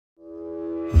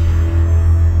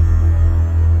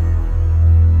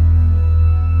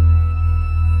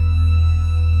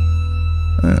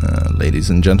Ladies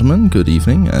and gentlemen, good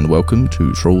evening and welcome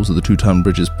to Trolls of the Two Town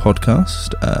Bridges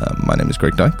podcast. My name is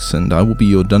Greg Dykes and I will be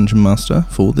your Dungeon Master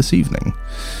for this evening.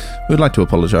 We'd like to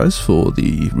apologise for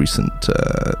the recent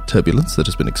turbulence that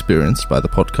has been experienced by the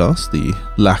podcast. The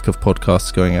lack of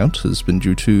podcasts going out has been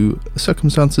due to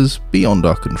circumstances beyond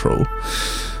our control.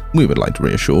 We would like to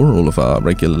reassure all of our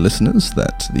regular listeners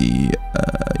that the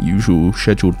usual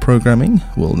scheduled programming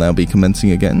will now be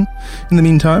commencing again. In the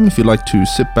meantime, if you'd like to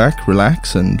sit back,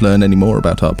 relax, and learn any more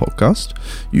about our podcast,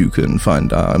 you can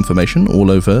find our information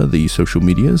all over the social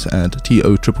medias at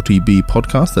TOTTB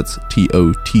Podcast. That's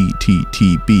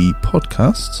TOTTTB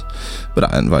Podcasts.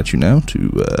 But I invite you now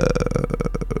to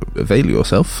avail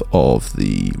yourself of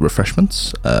the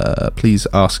refreshments. Please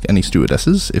ask any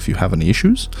stewardesses if you have any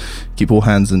issues. Keep all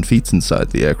hands and feet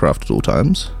inside the aircraft at all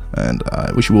times. And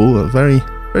I wish you all a very,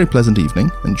 very pleasant evening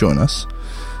and join us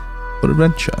for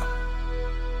adventure.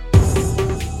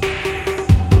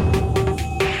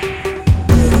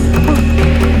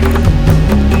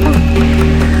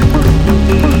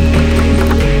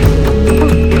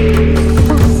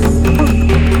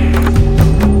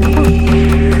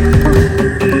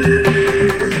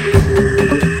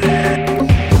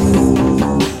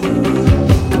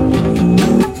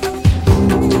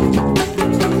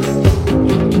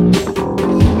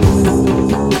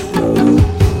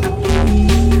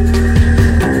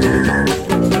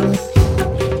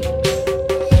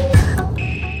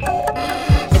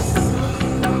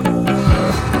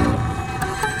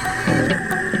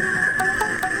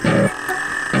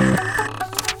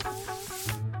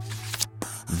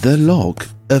 The Log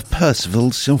of Percival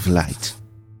Silverlight.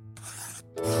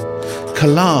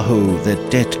 Kalahu, the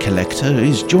debt collector,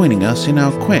 is joining us in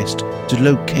our quest to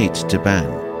locate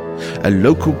Taban, a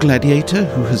local gladiator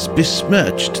who has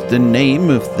besmirched the name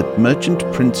of the merchant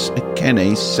Prince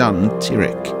Akene's son,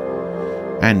 Tirik.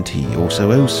 And he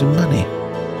also owes some money.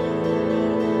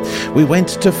 We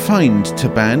went to find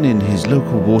Taban in his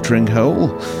local watering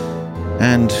hole,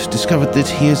 and discovered that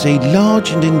he is a large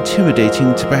and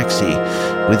intimidating tabaxi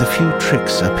with a few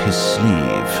tricks up his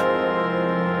sleeve.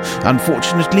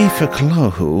 Unfortunately for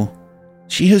Kalahu,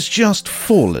 she has just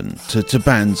fallen to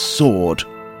Taban's sword.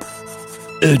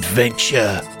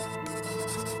 Adventure.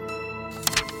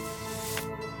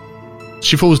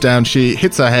 She falls down, she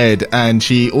hits her head, and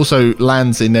she also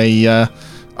lands in a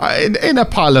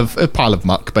pile of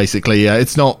muck. Basically,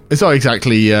 it's not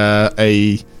exactly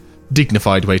a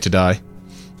dignified way to die.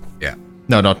 Yeah.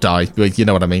 No, not die. You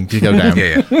know what I mean. You go down.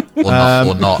 yeah.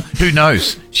 Or not. Who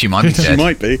knows? She might be dead. She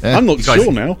might be. Yeah. I'm not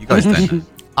sure now. You guys don't know.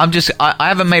 I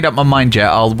haven't made up my mind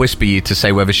yet. I'll whisper you to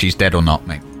say whether she's dead or not,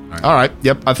 mate. All right.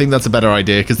 Yep. I think that's a better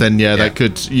idea because then,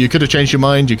 you could have changed your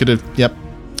mind. You could have. Yep.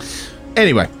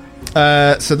 Anyway,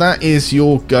 so that is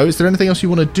your go. Is there anything else you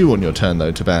want to do on your turn,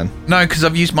 though, Taban? No, because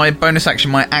I've used my bonus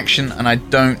action, my action, and I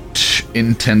don't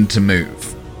intend to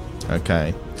move.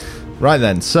 Okay. Right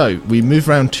then, so we move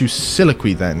round to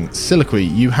Siliqui then.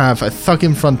 Siliqui, you have a thug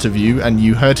in front of you and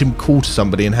you heard him call to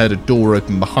somebody and heard a door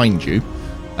open behind you.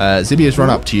 Zibia's run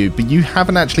up to you, but you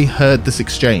haven't actually heard this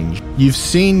exchange. You've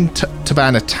seen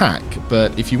Taban attack,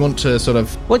 but if you want to sort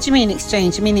of... What do you mean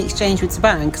exchange? You mean exchange with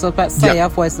Taban? Because I was about to say,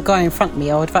 otherwise the guy in front of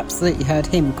me, I would have absolutely heard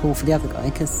him call for the other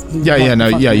guy, because you heard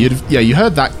that.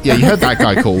 Yeah, you heard that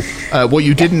guy call. What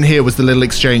you didn't hear was the little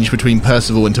exchange between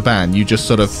Percival and Taban. You just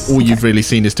sort of, all you've really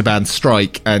seen is Taban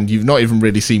strike, and you've not even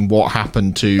really seen what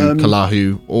happened to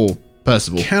Kalahu or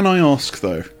Percival. Can I ask,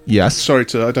 though? Yes. Sorry,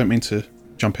 I don't mean to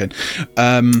jump in.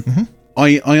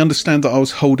 I understand that I was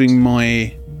holding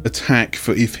my attack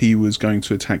for if he was going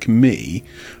to attack me,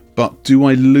 but do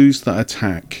I lose that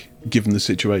attack given the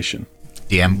situation?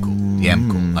 DM call.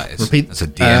 That is. Repeat. That's a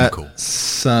DM call.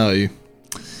 So...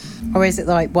 Or is it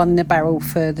like one in a barrel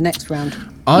for the next round?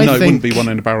 It wouldn't be one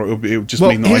in a barrel. It would just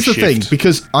mean that here's I the thing,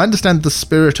 because I understand the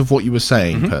spirit of what you were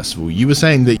saying, Percival. You were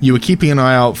saying that you were keeping an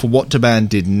eye out for what Taban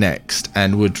did next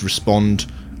and would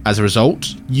respond as a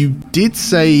result. You did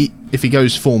say if he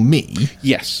goes for me.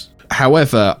 Yes.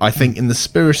 However, I think in the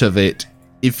spirit of it,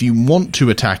 if you want to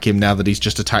attack him now that he's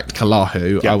just attacked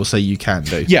Kalahu, I will say you can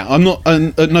do. Yeah, I'm not.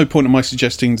 At no point am I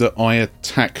suggesting that I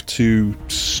attack to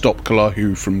stop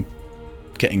Kalahu from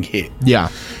getting hit. Yeah.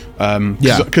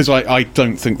 Because I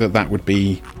don't think that would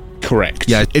be correct.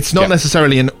 Yeah, it's not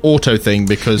necessarily an auto thing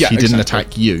because he didn't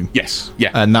attack you. Yes. Yeah.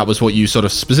 And that was what you sort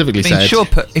of specifically said. Sure,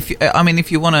 if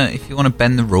you want to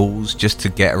bend the rules just to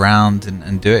get around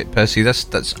and do it, Percy, that's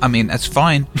fine.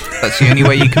 That's the only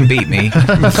way you can beat me.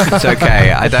 It's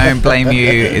okay. I don't blame you.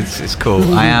 It's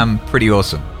cool. I am pretty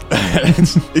awesome.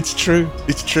 It's true.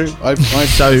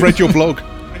 I've read your blog.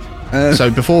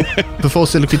 So before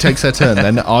Siliqui takes her turn,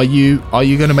 then are you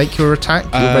going to make your attack?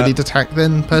 You're ready to attack,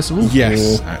 then, Percival?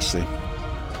 Yes, actually.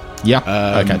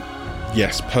 Yeah. Okay.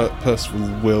 Yes, Percival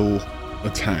will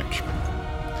attack.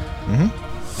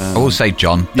 I will say,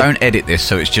 John, don't edit this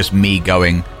so it's just me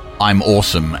going, I'm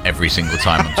awesome every single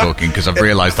time I'm talking, because I've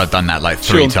realised I've done that like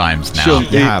 3 times now. Sure,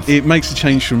 it makes a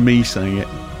change from me saying it.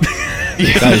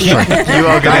 That is true.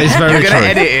 You're going to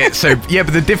edit it, so yeah.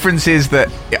 But the difference is that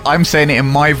I'm saying it in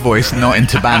my voice, not in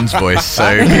Taban's voice.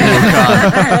 So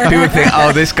people think,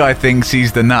 oh, this guy thinks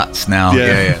he's the nuts now.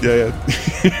 Yeah.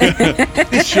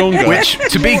 It's Sean guy. Which,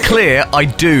 to be clear, I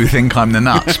do think I'm the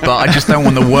nuts, but I just don't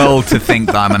want the world to think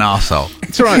that I'm an arsehole.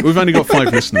 It's all right. We've only got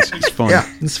 5 listeners. It's fine. Yeah,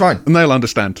 it's fine, and they'll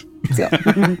understand.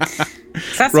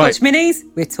 Sasquatch Minis,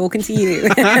 we're talking to you.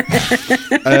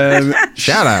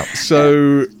 Shout out.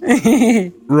 So,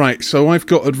 right. So I've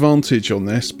got advantage on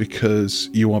this because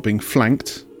you are being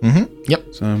flanked.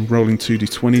 Yep. So I'm rolling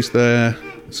 2d20s there.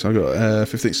 So I got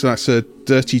 15. So that's a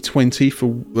dirty 20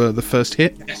 for the first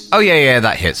hit. Oh yeah,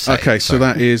 that hits. Okay, so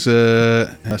that is so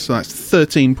that's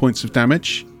 13 points of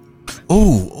damage.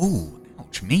 Oh,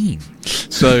 ouch, mean.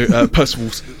 So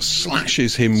Percival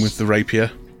slashes him with the rapier.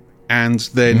 And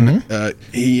then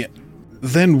he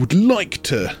then would like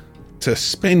to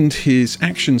spend his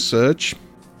action surge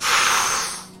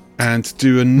and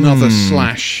do another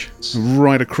slash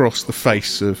right across the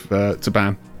face of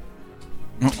Taban.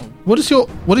 What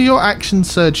are your action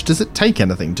surge? Does it take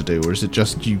anything to do, or is it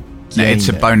just you? No, it's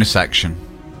a bonus action.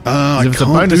 If it's a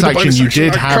bonus action, you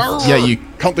did have. Yeah, you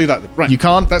can't do that. Right, you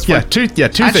can't. That's fine. Two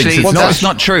Actually, things. Well, that's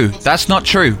not true. That's not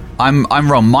true. I'm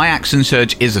wrong. My action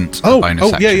surge isn't a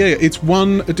bonus action. Yeah. It's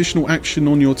one additional action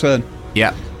on your turn.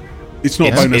 Yeah. It's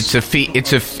not bonus.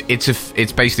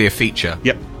 It's basically a feature.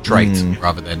 Yep. Trait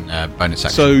rather than bonus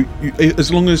action. So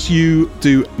as long as you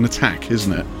do an attack,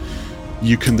 isn't it?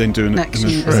 You can then do an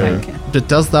attack. But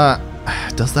does that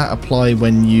apply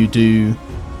when you do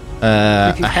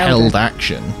a held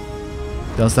action?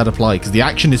 Does that apply? Because the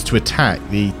action is to attack.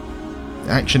 The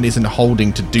action isn't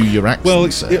holding to do your action. Well,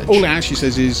 all it actually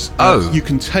says is you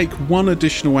can take one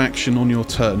additional action on your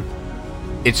turn.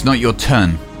 It's not your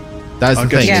turn. That's the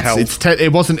thing.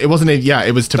 It wasn't. It was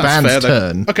Taban's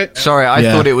turn. Okay. Sorry, I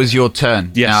thought it was your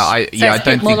turn. Yes. I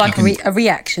don't more think like a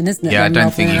reaction, isn't it? Yeah, I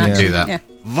don't think you can do that. Yeah.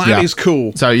 That is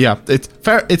cool. So yeah, it's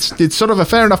fair. It's sort of a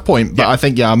fair enough point, but I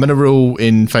think I'm going to rule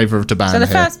in favour of Taban. So the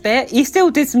first bit, you still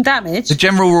did some damage. The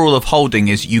general rule of holding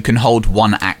is you can hold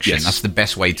one action. Yes. That's the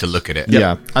best way to look at it.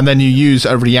 Yeah, and then you use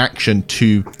a reaction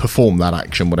to perform that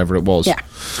action, whatever it was. Yeah.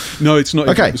 No, it's not.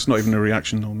 Okay. It's not even a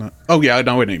reaction on that. Oh yeah, I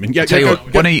know what you mean. Yeah. Tell you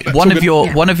what,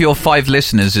 one of your 5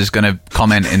 listeners is going to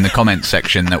comment in the comment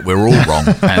section that we're all wrong,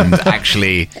 and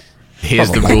actually.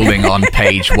 Here's the ruling on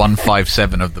page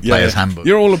 157 of the Player's Handbook.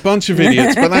 You're all a bunch of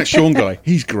idiots, but that Sean guy,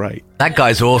 he's great. That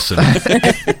guy's awesome.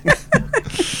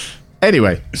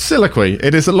 Anyway, Siliqui,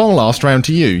 it is at long last round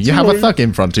to you. You have a thug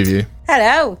in front of you.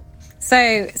 Hello. So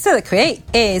Siliqui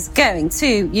is going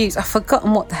to use... I've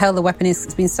forgotten what the hell the weapon is.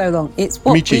 It's been so long. It's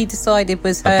what we decided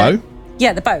was her... A bow?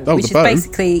 Yeah, the bow, which is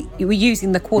basically... We're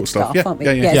using the quarterstaff, aren't we?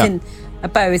 Yeah. A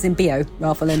bow is in BO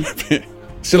rather than...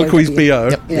 Siliqui's BO.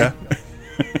 Yep. Yeah.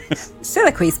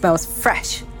 Siliqui smells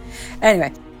fresh.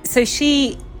 Anyway, so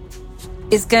she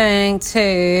is going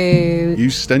to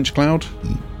use stench cloud.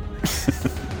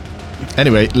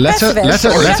 Anyway, let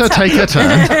her take her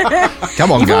turn.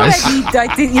 Come on, guys.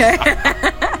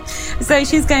 So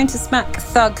she's going to smack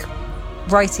Thug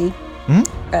righty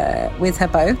with her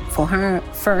bow for her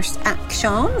first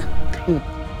action.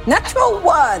 Natural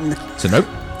 1. So nope.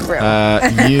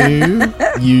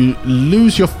 You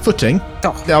lose your footing.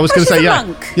 I was going to say, she's a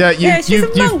monk,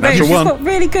 natural she's 1. Got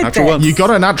really good natural 1. You got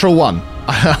a natural 1.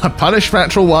 I punish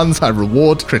natural 1s. I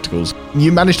reward criticals.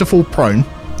 You manage to fall prone,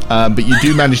 but you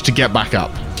do manage to get back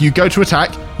up. You go to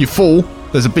attack. You fall.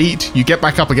 There's a beat. You get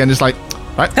back up again. It's like,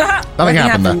 right, nothing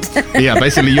happened there. Yeah,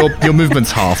 basically your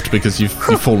movement's halved because you've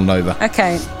fallen over.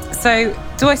 Okay, so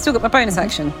do I still get my bonus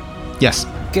action? Yes.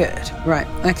 Good. Right.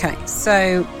 Okay.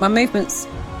 So my movement's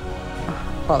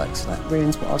bollocks. That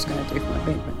ruins what I was going to do for my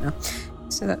movement now.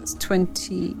 So that's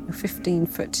 15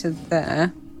 foot to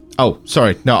there. Oh,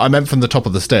 sorry. No, I meant from the top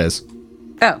of the stairs.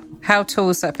 Oh, how tall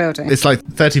is that building? It's like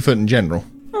 30 foot in general.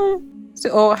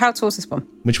 Or how tall is this one?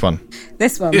 Which one?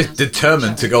 This one. You're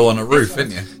determined to go on a roof,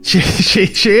 aren't you?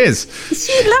 She is.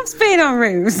 She loves being on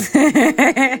roofs.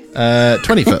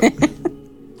 20 foot.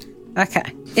 Okay.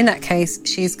 In that case,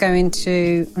 she's going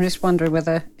to... I'm just wondering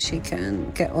whether she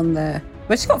can get on there.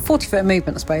 Well, she's got 40 foot of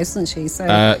movement, I suppose, hasn't she? So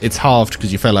it's halved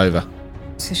because you fell over.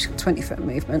 So she's got 20 foot of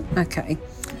movement. Okay.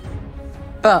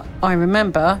 But I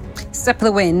remember step of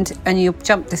the wind, and your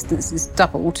jump distance is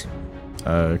doubled.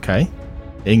 Okay.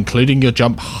 Including your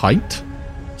jump height?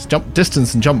 Jump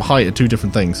distance and jump height are two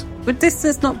different things. Would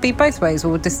distance not be both ways, or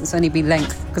would distance only be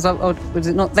length? Because was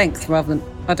it not length rather than...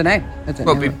 I don't know.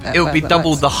 It would be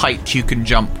double the height you can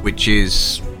jump, which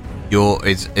is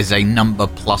is a number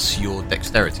plus your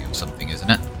dexterity or something, isn't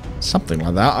it? Something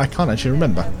like that. I can't actually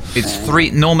remember. It's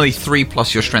normally 3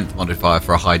 plus your strength modifier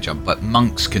for a high jump, but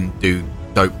monks can do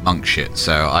dope monk shit,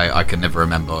 so I can never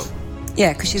remember.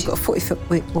 Yeah, because she's got a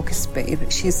 40-foot walking speed,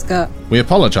 but she's got... We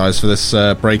apologise for this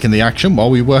break in the action while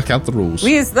we work out the rules.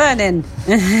 We is learning.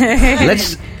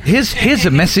 Here's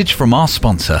a message from our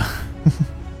sponsor.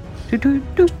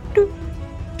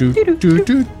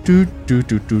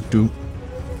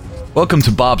 Welcome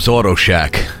to Bob's Auto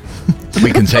Shack.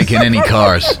 We can take in any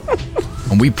cars,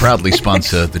 and we proudly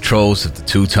sponsor the Trolls of the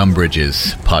Two Ton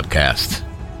Bridges podcast.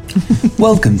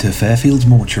 Welcome to Fairfield's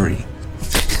Mortuary.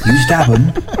 You stab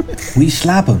 'em, we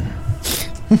slab 'em.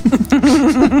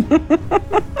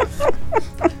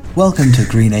 Welcome to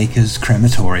Green Acres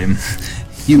Crematorium.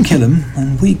 You kill 'em,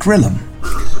 and we grill 'em.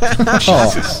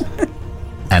 Jesus.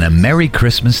 And a Merry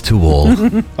Christmas to all.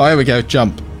 Oh, here we go.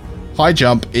 Jump. High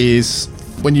jump is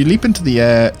when you leap into the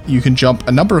air, you can jump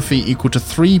a number of feet equal to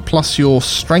 3 plus your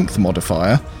strength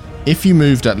modifier if you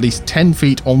moved at least 10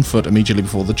 feet on foot immediately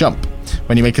before the jump.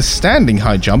 When you make a standing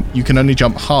high jump, you can only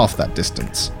jump half that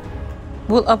distance.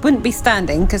 Well, I wouldn't be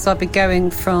standing because I'd be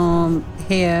going from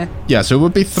here. Yeah, so it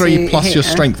would be 3 plus your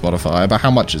strength modifier, but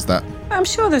how much is that? I'm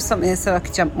sure there's something that said I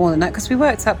could jump more than that because we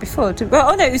worked out before.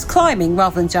 Well, no, it was climbing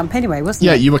rather than jump anyway, wasn't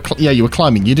it? Yeah, you were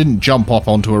climbing. You didn't jump up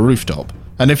onto a rooftop.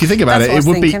 And if you think about it,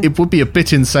 it would be a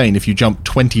bit insane if you jumped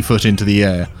 20 foot into the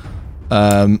air.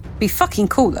 Be fucking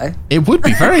cool though. It would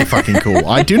be very fucking cool.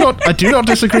 I do not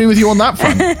disagree with you on that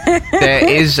front. There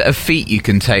is a feat you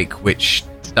can take which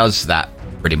does that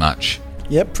pretty much.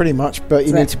 Yep, pretty much, but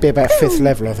you need to be about 5th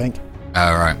level, I think.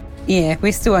 Oh, right. Yeah,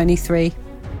 we're still only 3.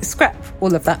 Scrap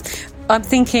all of that. I'm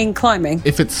thinking climbing.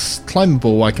 If it's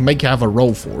climbable, I can make you have a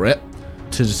roll for it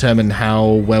to determine how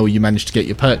well you manage to get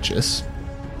your purchase.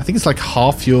 I think it's like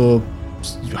half your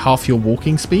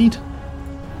walking speed.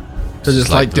 So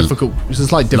it's like difficult.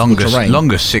 It's like difficult terrain.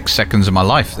 Longest 6 seconds of my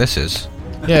life. This is.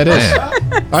 Yeah, it is.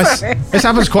 This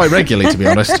happens quite regularly, to be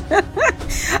honest.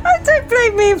 Don't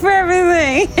blame me for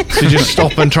everything. So you just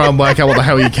stop and try and work out what the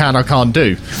hell you can or can't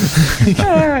do.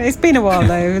 It's been a while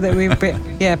though that we've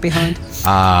been behind.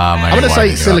 I'm going to say,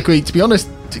 Siliqui, to be honest,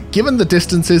 given the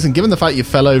distances and given the fact you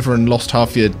fell over and lost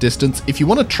half your distance, if you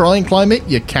want to try and climb it,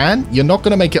 you can. You're not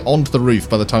going to make it onto the roof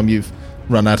by the time you've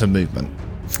run out of movement.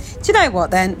 Do you know what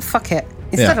then? Fuck it.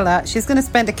 Instead of that, she's going to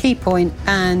spend a key point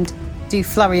and do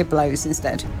flurry of blows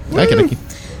instead. Okay.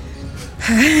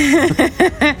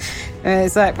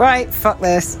 It's like, right, fuck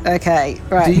this. Okay,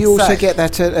 right. Do you also get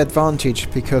that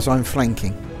advantage because I'm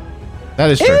flanking?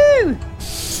 That is true. Ooh!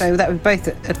 So that would both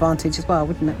advantage as well,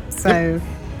 wouldn't it? So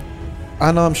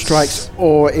unarmed strikes,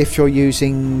 or if you're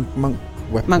using monk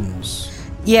weapons.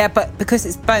 Yeah, but because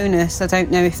it's bonus, I don't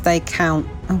know if they count.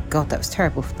 Oh god, that was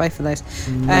terrible for both of those.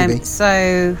 Maybe.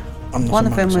 So one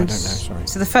of them was. I don't know, sorry.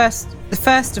 So the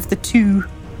first of the 2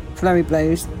 flurry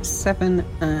blows, 7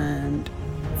 and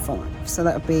 5. So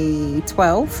that would be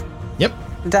 12. Yep.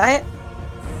 Did that hit?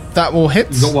 That will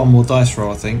hit. You've got one more dice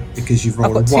roll, I think, because you've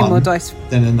rolled I've got 1, 2 more dice.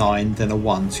 then a 9, then a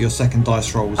 1. So your second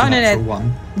dice roll was an actual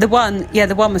 1. The 1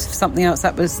 was for something else.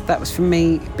 That was from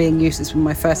me being useless with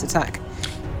my first attack.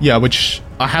 Yeah, which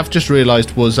I have just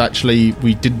realised was actually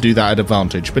we did do that at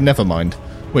advantage, but never mind.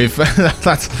 We've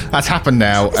that's happened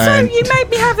now. So you made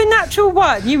me have a natural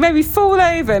 1. You made me fall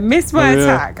over, miss my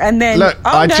attack, and then look,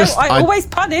 I always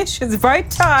punish at the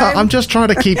right time. I'm just trying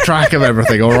to keep track of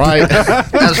everything. All right.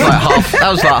 That was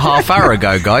like half hour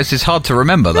ago, guys. It's hard to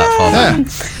remember that far.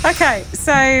 Okay,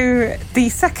 so the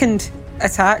second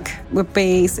attack would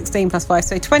be 16 plus 5,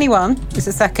 so 21 is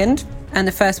the second, and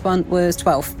the first one was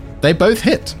 12. They both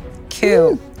hit.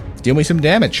 Cool. Deal me some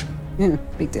damage.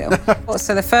 Big deal.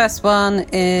 So the first one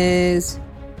is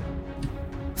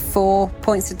 4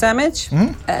 points of damage,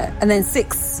 and then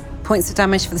 6 points of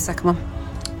damage for the second one.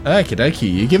 Okie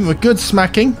dokie. You give him a good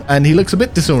smacking, and he looks a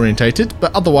bit disorientated,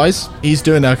 but otherwise, he's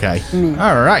doing okay.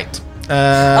 All right.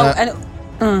 I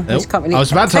was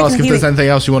about to ask if there's anything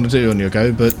else you want to do on your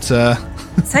go, but...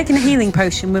 taking a healing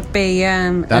potion would be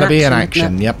that'd be an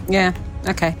action, yep. Yeah,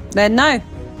 okay. Then no.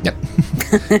 Yep.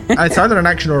 It's either an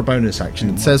action or a bonus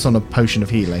action. It says on a potion of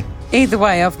healing. Either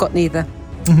way, I've got neither.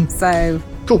 So,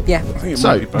 cool. Yeah.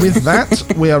 So, with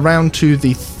that, we are round to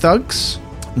the thugs.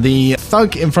 The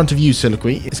thug in front of you,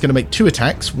 Siliqui, is going to make 2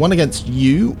 attacks. One against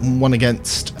you, one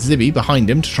against Zibby behind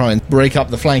him to try and break up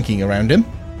the flanking around him.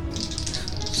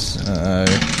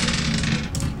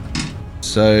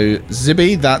 So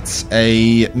Zibby, that's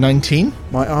a 19.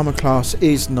 My armor class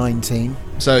is 19.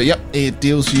 So, yep, it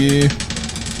deals you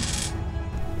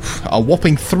a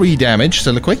whopping 3 damage,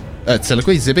 Soliloquy,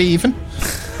 Zibby even.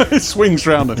 It swings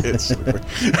round and hits. Ow!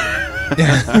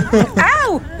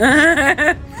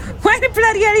 Why the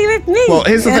bloody hell are you with me? Well,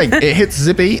 here's the thing. It hits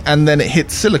Zibby, and then it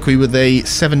hits Soliloquy with a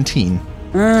 17.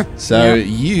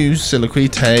 You, Soliloquy,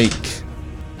 take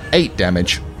 8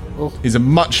 damage. He's a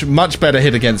much, much better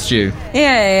hit against you.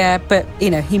 Yeah, but,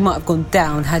 he might have gone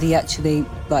down had he actually,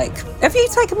 Have you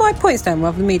taken my points down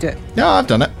rather than me do it? No, I've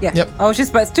done it. Yeah. Yep. I was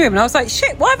just about to do him, and I was like,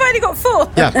 shit, why have I only got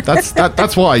 4? Yeah,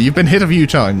 that's why. You've been hit a few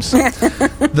times.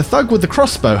 The thug with the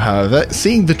crossbow, however,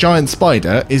 seeing the giant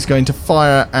spider, is going to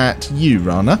fire at you,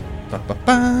 Rana.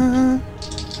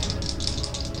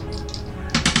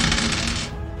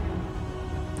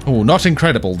 Oh, not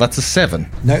incredible. That's a 7.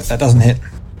 No, that doesn't hit.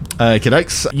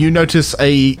 Kidex, you notice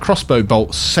a crossbow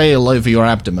bolt sail over your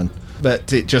abdomen,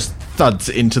 but it just thuds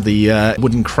into the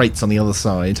wooden crates on the other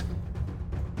side.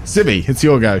 Zibby, it's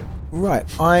your go. Right,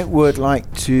 I would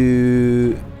like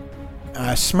to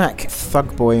smack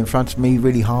Thug Boy in front of me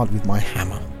really hard with my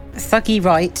hammer. Thuggy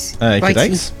right.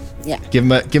 Kidex? Yeah. Give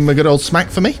him a good old smack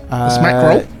for me. A smack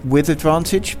roll. With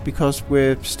advantage, because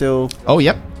we're still... Oh,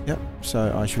 yep. Yep,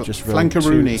 so I should just roll Flankaroonie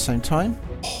 2 at the same time.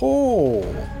 Oh!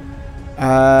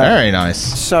 Very nice.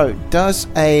 So, does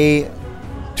a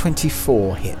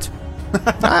 24 hit?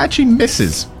 That actually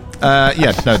misses. That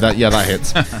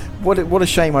hits. What a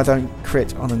shame I don't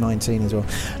crit on a 19 as well.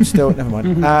 Still, never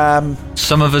mind.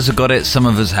 Some of us have got it, some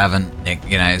of us haven't, Nick.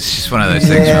 It's just one of those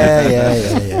things.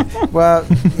 Yeah. Well,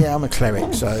 yeah, I'm a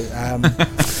cleric, so...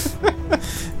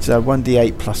 so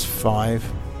 1d8 plus 5.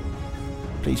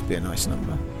 Please be a nice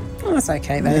number. Oh, that's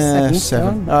okay, then.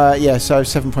 7. So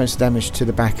 7 points of damage to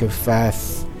the back of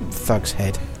Thug's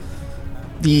head.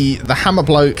 The hammer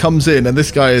blow comes in, and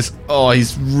this guy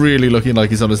he's really looking like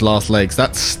he's on his last legs.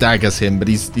 That staggers him, but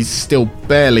he's still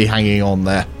barely hanging on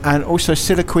there. And also,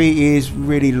 Soliloquy is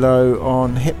really low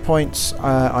on hit points.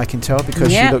 I can tell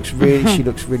because she looks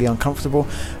really uncomfortable.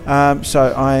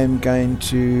 So I'm going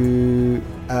to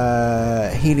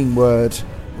healing word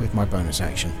with my bonus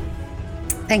action.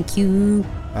 Thank you.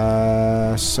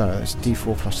 So it's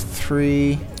D4 plus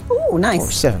 3. Oh,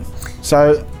 nice. 7.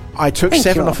 So I took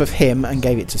 7 off of him and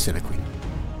gave it to Soliloquy.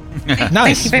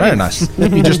 Nice, very nice.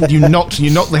 You knocked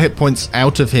the hit points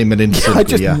out of him and into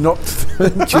Soliloquy. I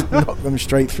just knocked them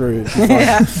straight through.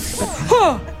 Yeah.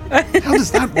 How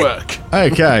does that work?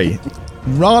 Okay,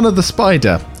 Rana the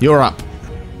spider, you're up.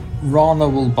 Rana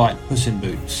will bite Puss in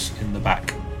Boots in the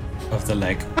back of the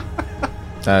leg.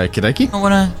 Kideki?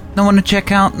 I want to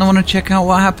check out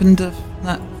what happened to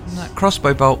that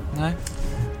crossbow bolt. No,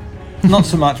 not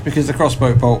so much because the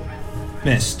crossbow bolt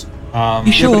missed.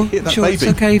 You sure? Sure, it's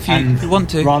okay if you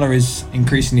want to. Rana is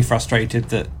increasingly frustrated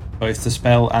that both the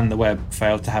spell and the web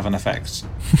failed to have an effect.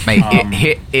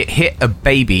 Mate, it hit a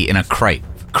baby in a crate.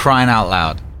 Crying out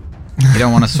loud. You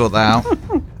don't want to sort that out?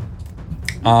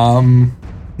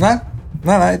 No,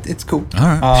 it's cool. All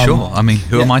right, sure. I mean,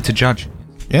 who am I to judge?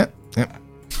 Yeah.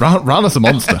 Rana's a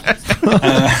monster.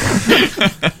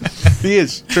 He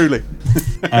is, truly.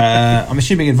 I'm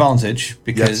assuming advantage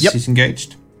because Yep. he's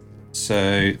engaged.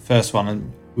 So first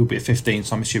one will be a 15,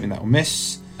 so I'm assuming that will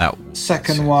miss.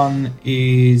 Second one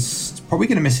is probably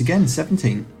going to miss again,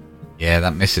 17. Yeah,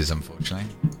 that misses, unfortunately.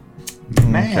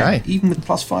 Man, Okay. even with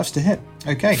 +5s to hit.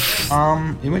 Okay.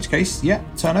 In which case,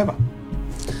 turn over.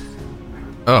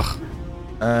 Ugh.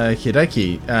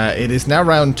 Kideki, it is now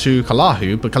round to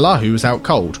Kalahu, but Kalahu is out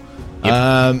cold.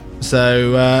 Yep.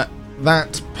 So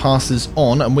that passes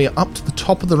on, and we are up to the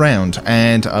top of the round,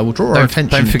 and I will draw our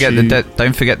attention Don't forget to...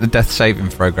 don't forget the death saving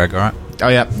throw, Greg, alright? Oh,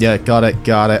 yeah, got it.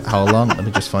 Hold on, let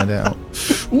me just find out.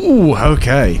 Ooh,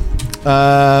 okay.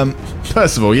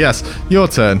 Percival, yes, your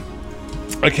turn.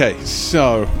 Okay,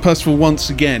 so Percival once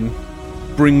again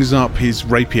brings up his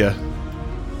rapier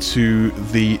to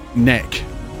the neck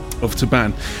of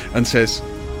Taban and says,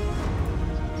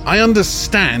 I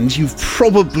understand you've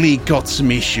probably got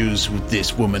some issues with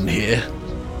this woman here.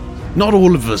 Not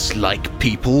all of us like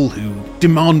people who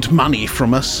demand money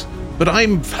from us, but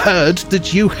I've heard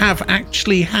that you have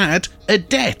actually had a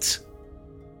debt.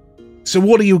 So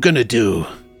what are you going to do?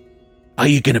 Are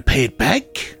you going to pay it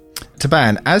back?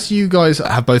 Taban, as you guys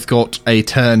have both got a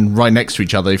turn right next to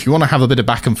each other, if you want to have a bit of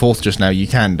back and forth just now, you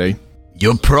can do.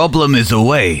 Your problem is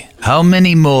away. How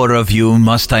many more of you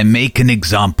must I make an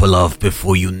example of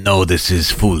before you know this is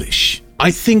foolish?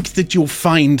 I think that you'll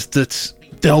find that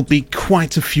there'll be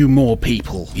quite a few more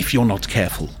people if you're not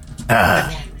careful.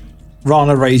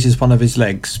 Rana raises one of his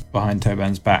legs behind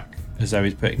Toban's back as though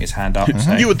he's putting his hand up.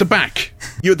 Saying, You at the back.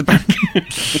 You at the back.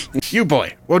 You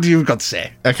boy, what do you got to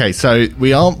say? Okay, so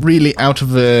we aren't really out of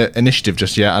the initiative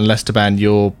just yet, unless Taban,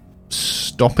 you're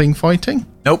stopping fighting?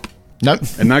 Nope. No.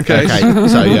 In that case. Okay,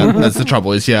 so yeah, that's the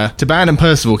trouble is, Taban and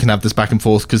Percival can have this back and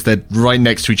forth because they're right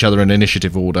next to each other in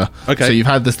initiative order. Okay. So you've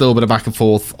had this little bit of back and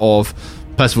forth of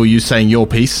Percival, you saying your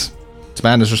piece.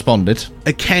 Taban has responded.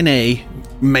 Akene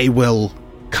may well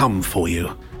come for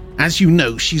you. As you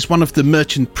know, she's one of the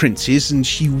merchant princes, and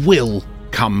she will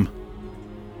come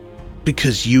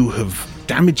because you have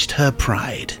damaged her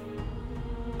pride.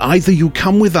 Either you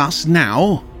come with us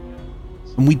now,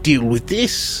 and we deal with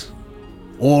this,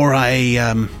 or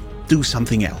I do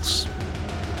something else.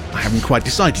 I haven't quite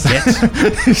decided yet.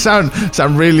 You sound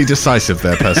really decisive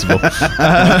there, Percival.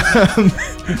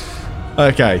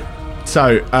 Okay,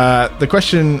 so the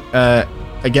question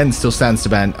again still stands,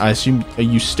 Taban. I assume, are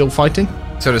you still fighting?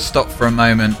 Sort of stop for a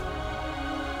moment,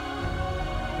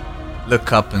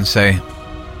 look up and say,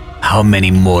 how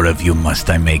many more of you must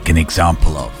I make an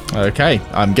example of? Okay,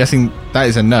 I'm guessing that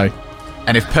is a no.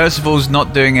 And if Percival's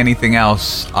not doing anything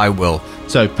else, I will.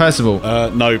 So, Percival.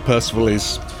 No, Percival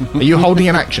is. Are you holding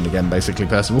an action again, basically,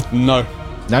 Percival? No.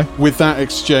 No? With that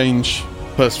exchange,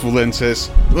 Percival then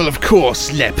says, well, of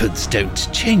course, leopards don't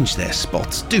change their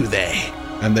spots, do they?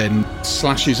 And then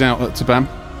slashes out at Taban.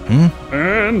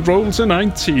 And rolls a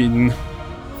 19.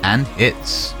 And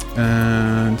hits.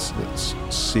 And let's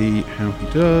see how he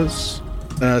does.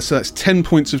 So that's 10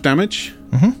 points of damage.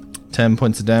 10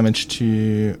 points of damage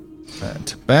to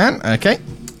Taban. Okay.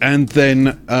 And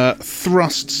then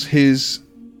thrusts his...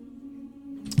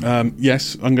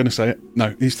 yes, I'm going to say it.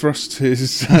 No, he's thrust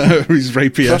his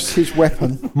rapier. Thrust his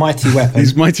weapon. Mighty weapon.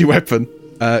 His mighty weapon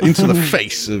into the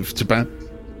face of Taban.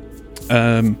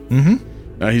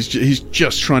 He's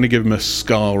just trying to give him a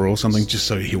scar or something, just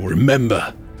so he'll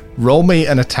remember. Roll me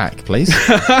an attack, please.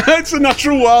 It's a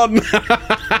natural one.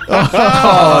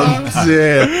 Oh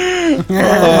dear.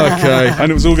 Okay,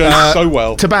 and it was all going so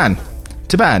well. Taban,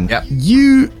 yep.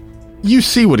 You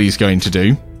see what he's going to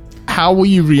do. How will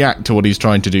you react to what he's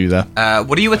trying to do there?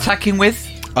 What are you attacking with?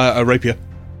 A rapier.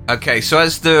 Okay, so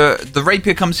as the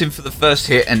rapier comes in for the first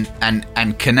hit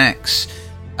and connects,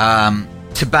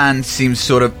 Taban seems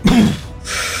sort of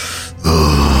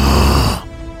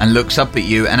and looks up at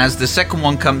you, and as the second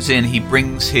one comes in, he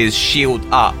brings his shield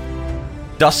up,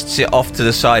 dusts it off to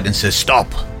the side, and says, "Stop!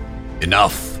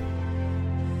 Enough!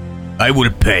 I will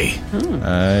pay."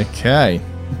 Okay.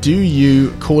 Do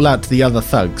you call out to the other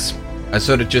thugs? I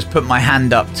sort of just put my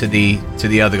hand up to the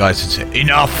other guys and say,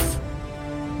 "Enough!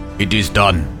 It is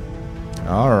done."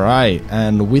 All right,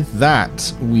 and with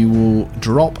that, we will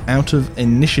drop out of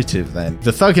initiative then.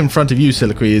 The thug in front of you,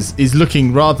 Siliqui, is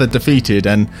looking rather defeated,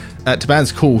 and at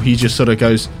Taban's call, he just sort of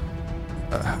goes,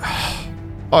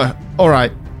 "Oh, all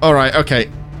right, okay,"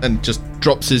 and just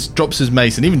drops his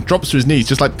mace and even drops to his knees,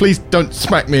 just like, "Please don't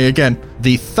smack me again."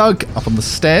 The thug up on the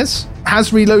stairs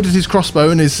has reloaded his crossbow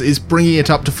and is bringing it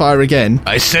up to fire again.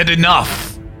 I said enough.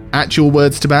 At your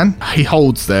words, Taban, he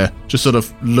holds there, just sort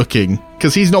of looking,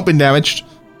 because he's not been damaged,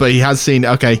 but he has seen,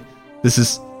 okay, this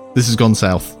has gone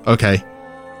south, okay,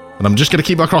 and I'm just going to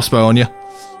keep my crossbow on you.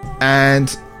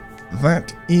 And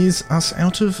that is us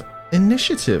out of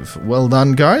initiative. Well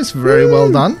done, guys. Very well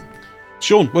done.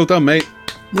 Sean, well done, mate.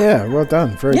 Yeah, well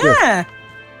done. Very good. Yeah.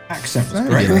 Accent was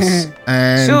great.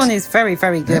 And Sean is very,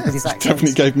 very good with his accent.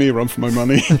 Definitely gave me a run for my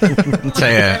money.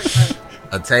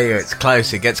 I'll tell you, it's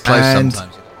close. It gets close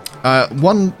sometimes.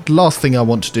 One last thing I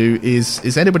want to do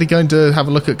is anybody going to have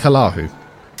a look at Kalahu?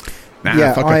 Nah,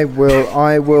 yeah, I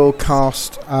will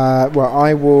cast.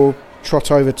 I will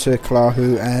trot over to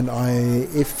Kalahu, and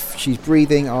if she's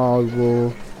breathing, I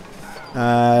will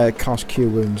cast Cure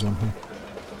Wounds on her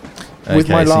with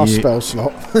my last spell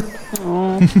slot.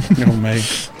 Oh,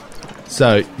 mate.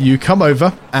 So you come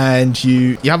over and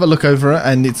you have a look over her,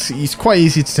 and it's quite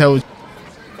easy to tell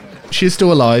she's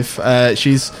still alive.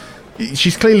 She's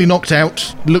clearly knocked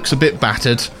out, looks a bit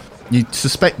battered. You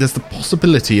suspect there's the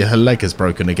possibility her leg has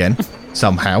broken again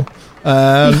somehow.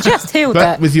 You just healed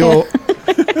that. With your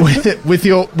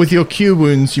with your Cure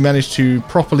Wounds, you manage to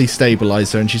properly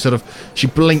stabilize her, and she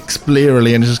blinks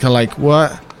blearily and is just kind of like,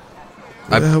 what?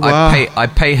 I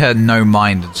pay her no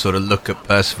mind and sort of look at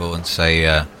Percival and say,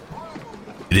 "It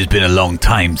has been a long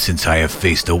time since I have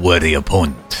faced a worthy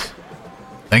opponent.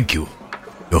 Thank you.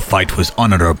 Your fight was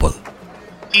honorable,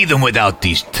 even without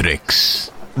these tricks."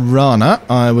 Rana,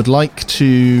 I would like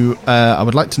to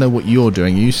know what you're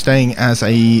doing. Are you staying as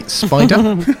a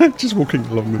spider? Just walking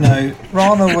along with No,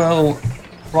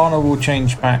 Rana will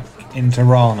change back into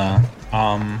Rana,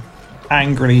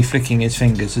 angrily flicking his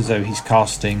fingers as though he's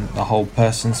casting the hold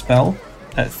person spell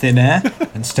at thin air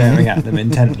and staring at them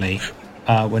intently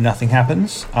when nothing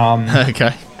happens.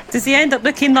 Okay. Does he end up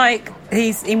looking like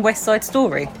he's in West Side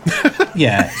Story?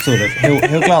 Yeah, sort of.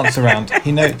 He'll glance around.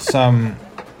 He'll note that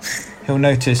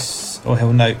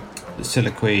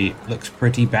Siliqui looks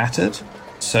pretty battered.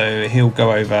 So he'll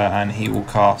go over and he will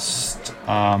cast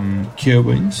Cure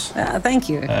Wounds. Thank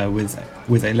you.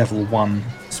 With a level 1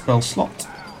 spell slot,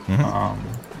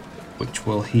 which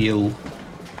will heal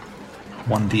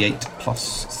 1d8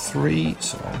 plus 3.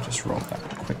 So I'll just roll that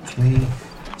quickly.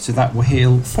 So that will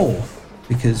heal 4.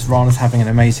 Because Rana's having an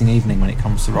amazing evening when it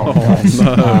comes to rolling dice.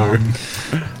 No.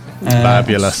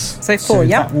 Fabulous. So 4,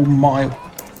 yeah.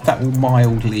 That will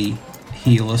mildly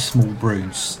heal a small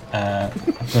bruise,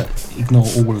 but ignore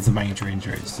all of the major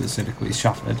injuries that Siliqui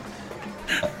suffered.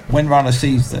 When Rana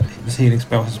sees that his healing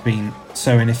spell has been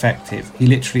so ineffective, he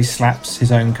literally slaps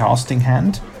his own casting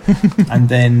hand, and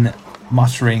then,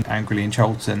 muttering angrily in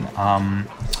Cholton,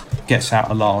 gets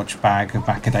out a large bag of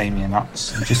macadamia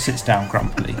nuts and just sits down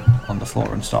grumpily on the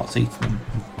floor and starts eating them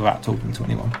without talking to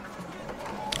anyone.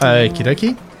 Okie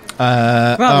dokie.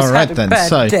 All right then.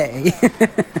 So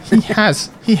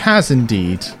he has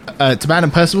indeed. Taban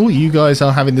and Percival, you guys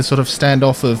are having this sort of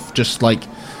standoff of just like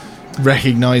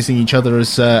recognizing each other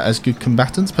as good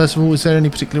combatants. Percival, is there any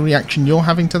particular reaction you're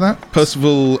having to that?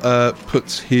 Percival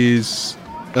puts his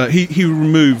he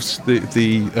removes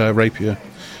the rapier.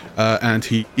 And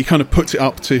he kind of puts it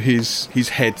up to his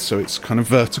head so it's kind of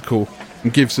vertical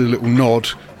and gives a little nod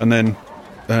and then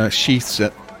sheaths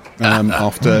it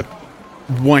after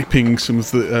wiping some of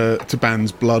the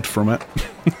Taban's blood from it.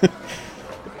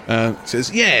 Says,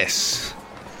 yes,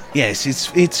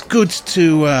 it's good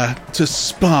to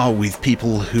spar with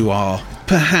people who are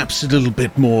perhaps a little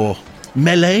bit more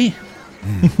melee.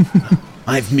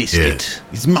 I've missed it.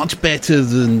 It's much better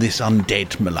than this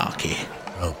undead malarkey.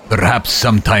 Well, perhaps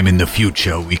sometime in the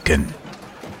future we can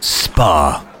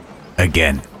spar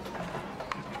again.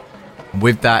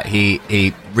 With that,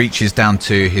 he reaches down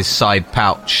to his side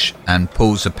pouch and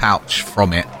pulls a pouch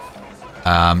from it,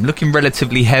 looking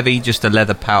relatively heavy, just a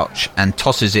leather pouch, and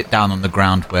tosses it down on the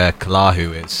ground where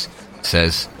Kalahu is.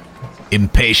 Says,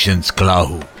 "Impatience,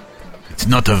 Kalahu. It's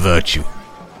not a virtue.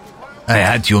 I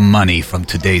had your money from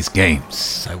today's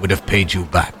games. I would have paid you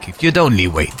back if you'd only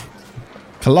waited."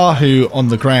 Kalahu on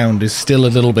the ground is still a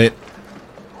little bit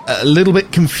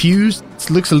confused.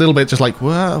 Looks a little bit just like,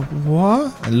 what?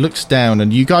 And looks down,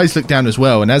 and you guys look down as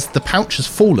well. And as the pouch has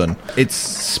fallen, it's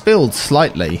spilled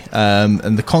slightly,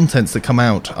 and the contents that come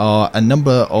out are a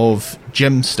number of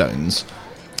gemstones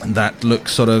that look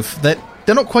sort of...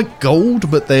 They're not quite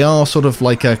gold, but they are sort of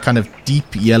like a kind of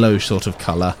deep yellow sort of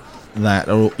colour that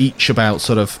are each about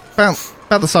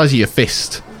the size of your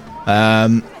fist.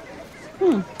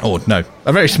 Or no,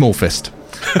 a very small fist.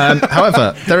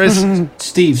 However, there is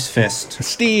Steve's fist.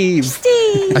 Steve.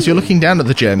 As you're looking down at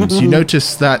the gems, you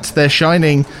notice that they're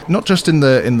shining not just in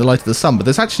the light of the sun, but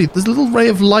there's a little ray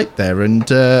of light there. And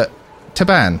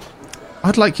Taban,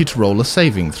 I'd like you to roll a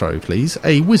saving throw, please.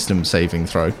 A wisdom saving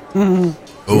throw.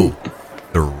 Oh,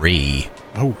 3.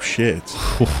 Oh shit.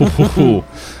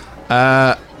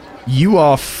 You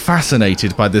are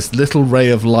fascinated by this little ray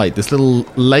of light, this little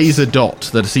laser dot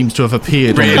that seems to have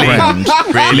appeared on the ground.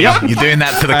 Really? You're doing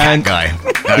that to the cat guy?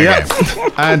 Okay. Yeah.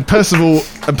 And Percival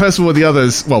and the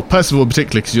others, well, Percival in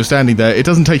particular, because you're standing there, it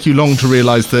doesn't take you long to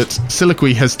realise that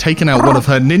Siliqui has taken out one of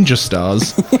her ninja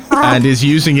stars and is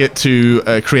using it to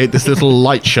create this little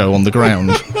light show on the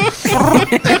ground.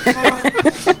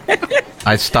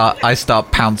 I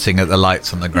start pouncing at the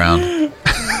lights on the ground.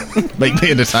 Make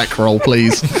me an attack roll,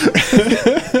 please.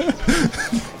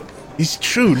 It's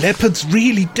true, leopards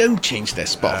really don't change their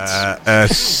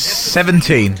spots.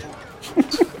 17.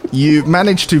 You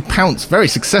manage to pounce very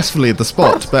successfully at the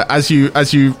spot, but as you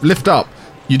lift up,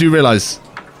 you do realise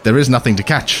there is nothing to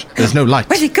catch. There's no light.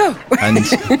 Where'd it go?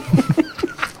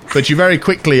 But you very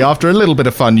quickly, after a little bit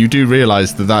of fun, you do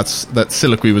realise that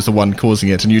Siliqui was the one causing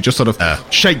it, and you just sort of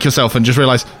shake yourself and just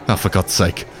realise, oh, for God's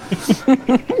sake.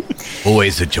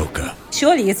 Always a joker.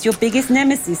 Surely it's your biggest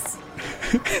nemesis.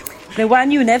 The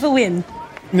one you never win.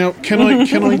 Now, can I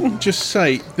just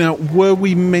say, were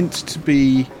we meant to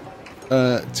be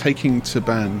taking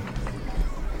Taban?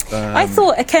 I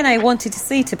thought Akene wanted to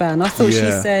see Taban. I thought she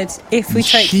said, if we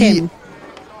take him...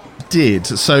 Did.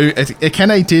 So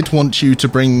Akene did want you to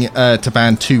bring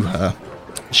Taban to her.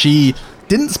 She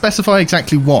didn't specify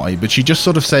exactly why, but she just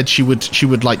sort of said she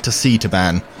would like to see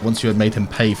Taban once you had made him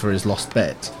pay for his lost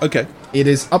bet. Okay. It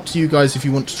is up to you guys if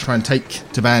you want to try and take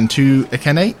Taban to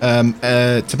Akene.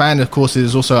 Taban, of course, it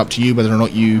is also up to you whether or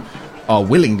not you are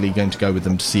willingly going to go with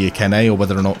them to see Ekene, or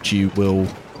whether or not you will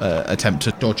attempt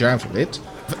to dodge out of it.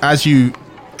 As you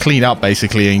clean up,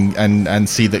 basically, and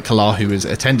see that Kalahu is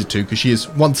attended to, because she is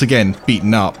once again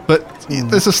beaten up, but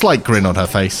there's a slight grin on her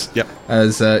face. Yep.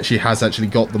 As she has actually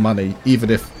got the money, even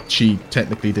if she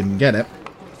technically didn't get it.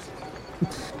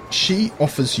 She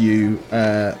offers you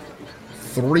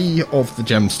 3 of the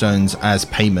gemstones as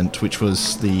payment, which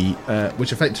was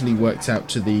which effectively works out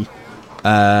to the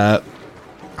I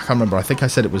can't remember. I think I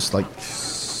said it was like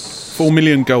 4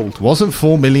 million gold. It wasn't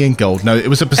 4 million gold. No, it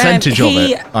was a percentage of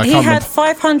it. He had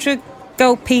 500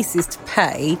 gold pieces to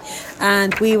pay,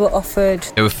 and we were offered.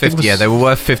 They were 50. They were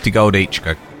worth 50 gold each.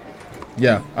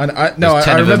 Yeah, I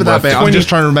remember that bit. I'm just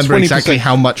trying to remember 20%. Exactly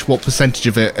what percentage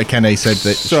of it Ekene said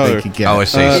that they could get. Oh, I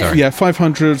see. Sorry. Yeah,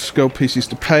 500 gold pieces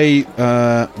to pay.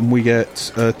 We get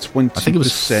 20%. I think it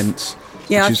was,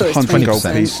 yeah, which is 100 gold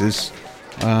pieces.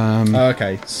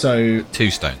 Okay, so 2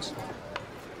 stones.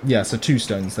 Yeah, so 2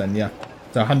 stones then. Yeah,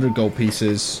 so 100 gold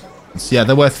pieces. So yeah,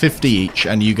 they're worth 50 each,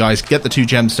 and you guys get the 2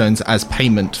 gemstones as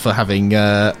payment for having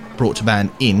brought Taban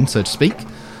in, so to speak.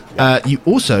 You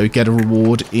also get a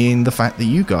reward in the fact that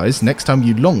you guys, next time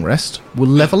you long rest, will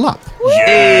level up.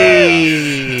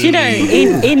 Yay! Do you know,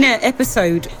 in an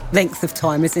episode length of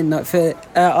time, as in like for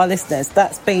our listeners,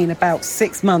 that's been about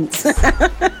 6 months.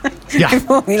 Yeah,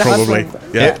 probably.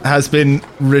 Yeah. It has been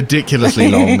ridiculously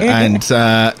long, and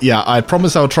I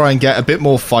promise I'll try and get a bit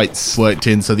more fights worked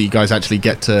in so that you guys actually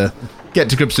get to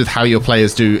grips with how your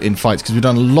players do in fights, because we've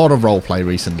done a lot of role play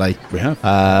recently. We have.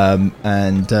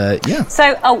 Yeah.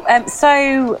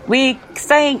 So we're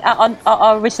staying on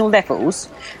our original levels,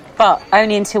 but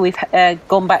only until we've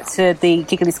gone back to the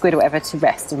Giggly Squid or whatever to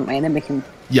rest, haven't we? And then we can.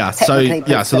 Yeah. So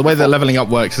the way that leveling up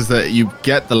works is that you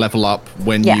get the level up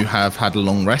when you have had a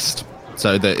long rest.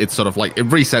 So that it's sort of like it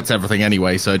resets everything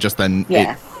anyway. So just then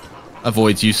it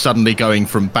avoids you suddenly going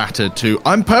from battered to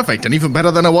I'm perfect and even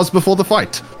better than I was before the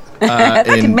fight.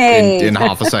 In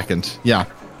half a second. Yeah.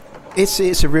 It's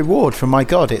a reward from my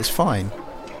god. It's fine.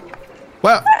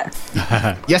 Well,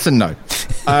 yes and no.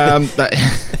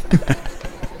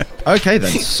 Okay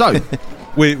then. So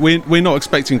we're not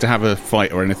expecting to have a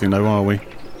fight or anything, though, are we?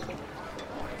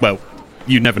 Well,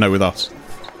 you never know with us.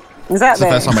 Exactly. It's the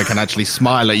first time I can actually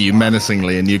smile at you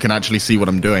menacingly, and you can actually see what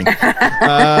I'm doing.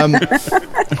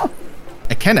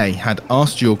 Ekene had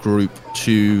asked your group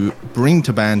to bring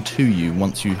Taban to you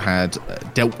once you had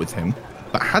dealt with him,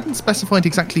 but hadn't specified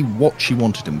exactly what she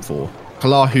wanted him for.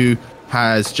 Kalahu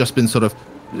has just been sort of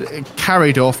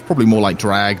carried off, probably more like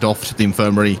dragged off to the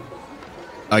infirmary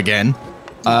again.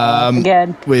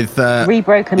 Again. With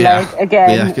rebroken leg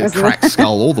again. Yeah, cracked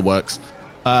skull, all the works.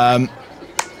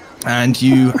 And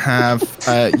you have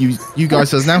you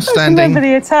guys are now standing. Remember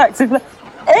the attacks of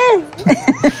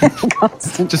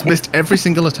just missed every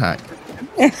single attack.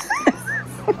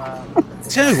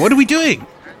 So, what are we doing?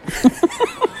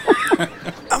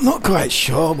 I'm not quite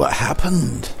sure what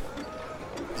happened.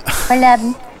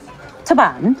 Well,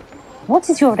 Taban, what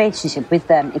is your relationship with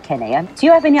Ekene? Do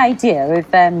you have any idea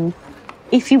of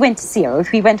if you went to see her, or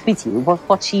if we went with you,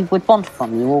 what she would want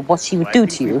from you, or what she would do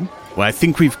to you? Well, I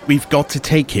think we've got to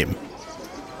take him.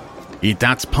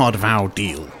 That's part of our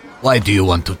deal. Why do you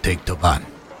want to take Taban?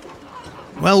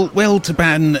 Well,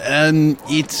 Taban,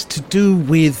 it's to do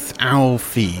with our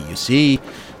fee, you see.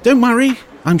 Don't worry,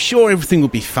 I'm sure everything will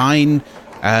be fine.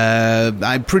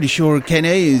 I'm pretty sure Ekene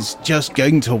is just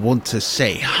going to want to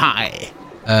say hi.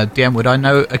 DM, would I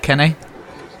know Ekene?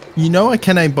 You know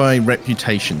Ekene by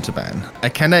reputation, Taban.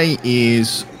 Ekene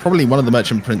is probably one of the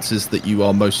merchant princes that you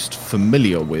are most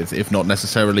familiar with, if not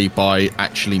necessarily by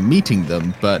actually meeting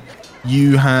them, but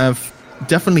you have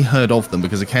definitely heard of them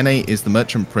because Ekene is the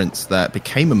merchant prince that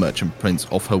became a merchant prince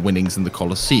off her winnings in the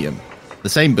Colosseum, the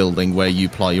same building where you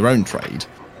ply your own trade.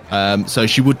 So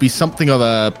she would be something of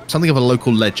a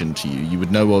local legend to you. You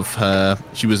would know of her.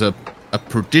 She was a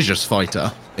prodigious fighter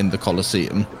in the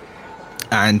Colosseum,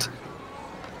 and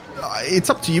it's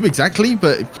up to you exactly,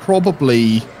 but it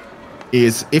probably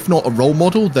is, if not a role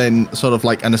model, then sort of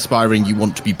like an aspiring you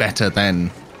want to be better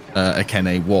than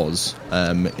Ekene was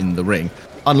in the ring.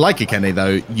 Unlike Ekene,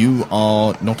 though, you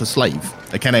are not a slave.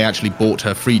 Ekene actually bought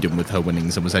her freedom with her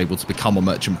winnings and was able to become a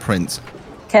merchant prince.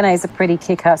 Ekene is a pretty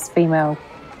kick-ass female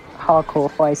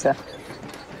hardcore fighter.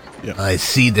 Yeah. I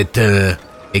see that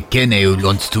Ekene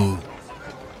wants to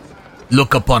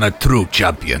look upon a true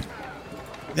champion.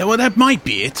 Yeah, well, that might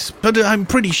be it, but I'm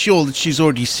pretty sure that she's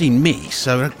already seen me,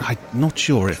 so I'm not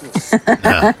sure if...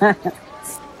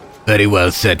 Very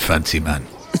well said, fancy man.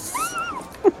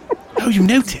 Oh, you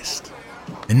noticed?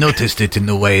 I noticed it in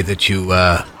the way that you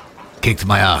kicked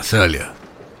my ass earlier.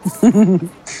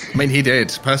 I mean, he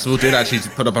did. Percival did actually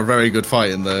put up a very good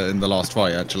fight in the last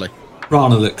fight, actually.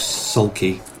 Rana looks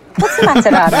sulky. What's the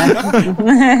matter,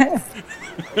 Rana?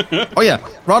 Oh yeah,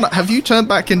 Rana, have you turned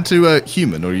back into a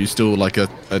human, or are you still like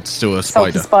still a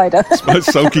spider?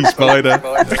 Sulky spider.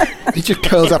 He just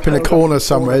curls up in a corner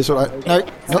somewhere. He's like, no,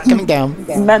 not coming down.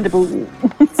 Mandible.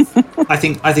 I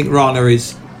think Rana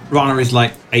is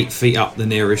like 8 feet up the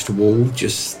nearest wall,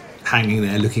 just hanging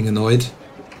there, looking annoyed,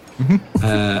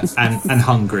 and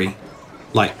hungry,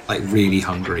 like really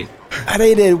hungry.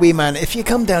 Alright there, wee man. If you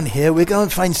come down here, we're going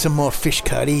to find some more fish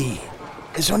curry.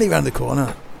 It's only round the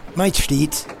corner. My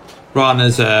treat.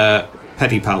 Rana's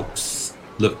pedipalps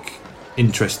look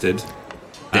interested.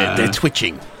 They're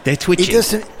twitching. They're twitching. He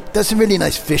does some really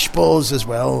nice fish balls as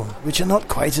well, which are not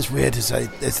quite as weird as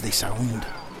they sound.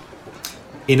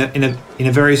 In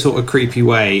a very sort of creepy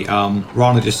way,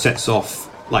 Rana just sets off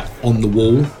like on the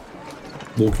wall,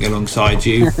 walking alongside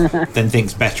you, then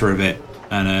thinks better of it,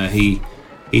 and he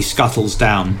scuttles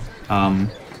down, and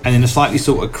in a slightly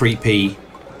sort of creepy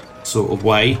sort of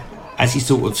way, as he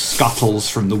sort of scuttles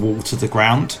from the wall to the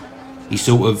ground, he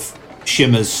sort of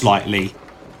shimmers slightly,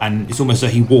 and it's almost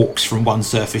like he walks from one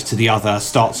surface to the other,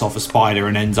 starts off a spider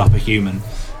and ends up a human.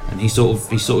 And he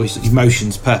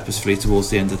motions purposefully towards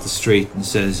the end of the street and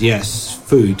says, "Yes,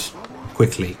 food,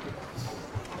 quickly."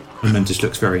 And then just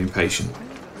looks very impatient.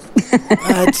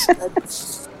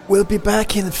 We'll be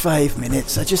back in 5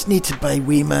 minutes. I just need to buy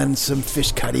wee man some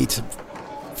fish curry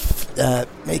to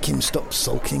make him stop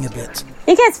sulking a bit.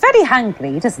 He gets very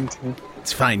hungry, doesn't he?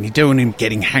 It's fine. You don't want him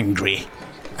getting hangry.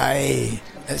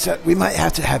 So we might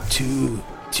have to have two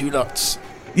lots.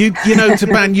 You know,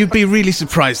 Taban, you'd be really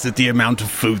surprised at the amount of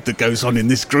food that goes on in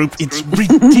this group. It's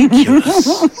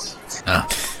ridiculous.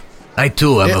 I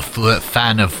too am a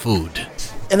fan of food.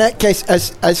 In that case,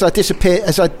 as I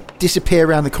disappear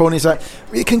around the corner, he's like,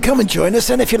 well, you can come and join us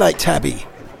then if you like, Tabby.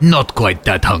 Not quite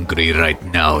that hungry right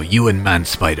now. You and Man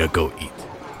Spider go eat.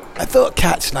 I thought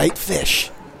cats like fish.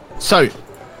 So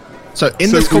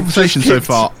in this conversation so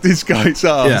far, this guy's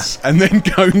ass, and then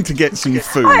going to get some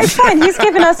food. Oh, it's fine. He's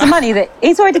given us the money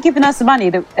he's already given us the money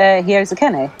that he owes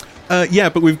Akene. Yeah,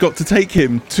 but we've got to take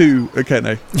him to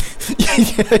Akene.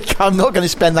 I'm not going to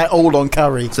spend that all on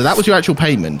curry. So that was your actual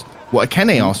payment. What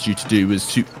Akene asked you to do was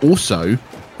to also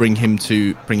bring him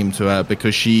to her,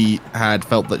 because she had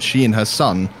felt that she and her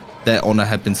son, their honour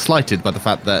had been slighted by the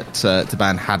fact that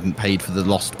Taban hadn't paid for the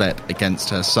lost bet against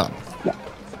her son. Yeah.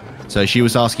 So she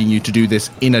was asking you to do this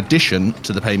in addition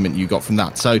to the payment you got from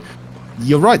that. So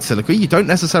you're right, Siliqui, you don't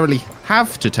necessarily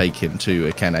have to take him to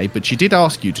Akene, but she did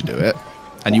ask you to do it,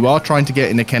 and you are trying to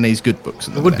get in Akene's good books.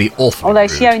 It would be awful. Although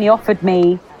she only offered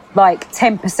me like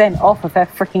 10% off of her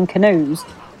freaking canoes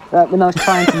when I was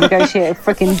trying to negotiate a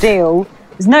freaking deal.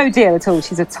 There's no deal at all.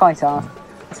 She's a tight ass,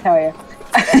 I tell you.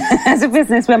 As a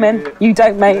businesswoman, you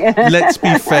don't, mate. Let's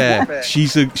be fair.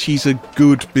 She's a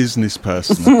good business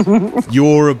person.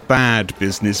 You're a bad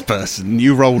business person.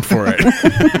 You rolled for it.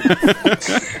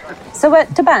 So,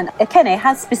 Taban, Akene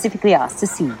has specifically asked to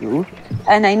see you,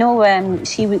 and I know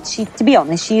she, to be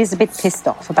honest, she is a bit pissed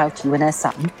off about you and her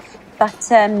son.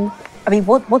 But I mean,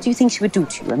 what do you think she would do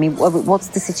to you? I mean, what's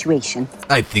the situation?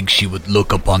 I think she would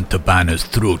look upon Taban as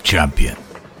true champion.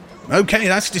 Okay,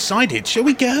 that's decided. Shall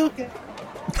we go?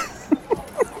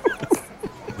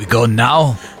 We go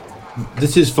now?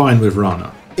 This is fine with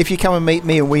Rana. If you come and meet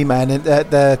me and Wee Man at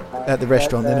the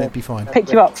restaurant, then it'd be fine.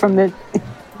 Pick you up from the...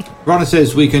 Rana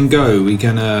says we can go. We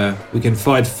can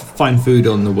find food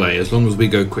on the way as long as we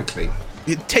go quickly.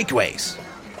 Takeaways.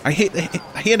 I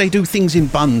hear they do things in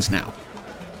buns now.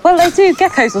 Well, they do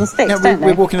geckos on sticks, don't they?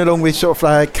 We're walking along with sort of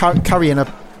like curry in a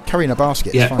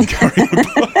basket. Yeah. It's fine.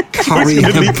 Curry in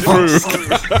a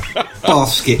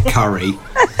basket curry.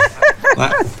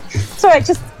 Sorry,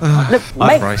 just look,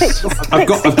 I've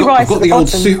got the old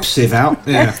soup sieve out.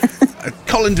 Yeah. A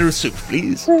colander of soup,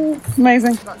 please.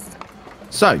 Amazing.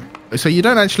 So you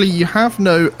don't actually, you have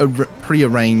no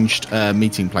pre-arranged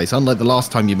meeting place. Unlike the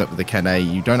last time you met with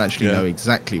Akene, you don't actually know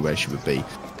exactly where she would be.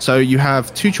 So you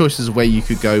have two choices of where you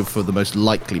could go for the most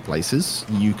likely places.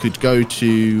 You could go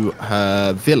to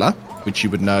her villa, which you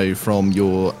would know from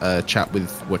your chat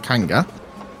with Wakanga,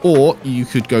 or you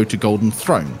could go to Golden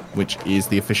Throne, which is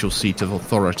the official seat of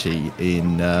authority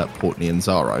in Port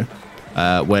Nyanzaro,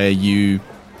 where you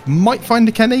might find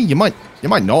Akene. You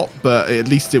might not, but at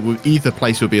least either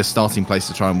place would be a starting place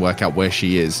to try and work out where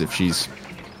she is if she's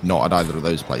not at either of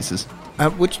those places.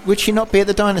 Would she not be at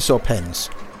the dinosaur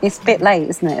pens? It's a bit late,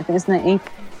 isn't it?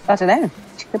 I don't know.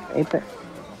 She could be, but...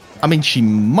 I mean, she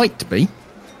might be,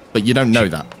 but you don't know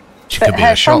that. She could be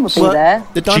at the shops. Would be there.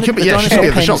 She could be at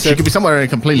the shops. She could be somewhere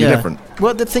completely different.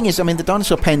 Well, the thing is, I mean, the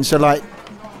dinosaur pens are like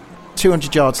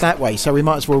 200 yards that way, so we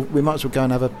might as well go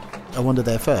and have a wander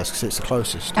there first because it's the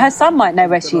closest. Her son might know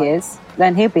where she is.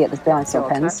 Then he'll be at the dinosaur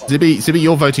pens. Zibby,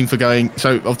 you're voting for going.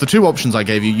 So, of the two options I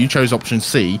gave you, you chose option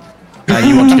C.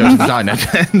 You want to go to the dino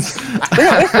pens.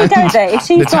 Well, if we go there, if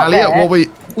she's Natalia, not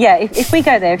there, if we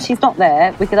go there, if she's not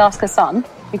there, we could ask her son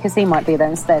because he might be there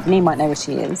instead, and he might know where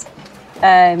she is.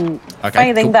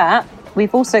 Failing that,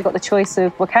 we've also got the choice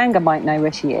of Wakanga might know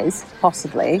where she is,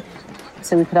 possibly.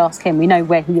 So we could ask him. We know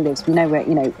where he lives. We know where,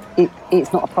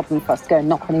 it's not a problem for us to go and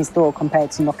knock on his door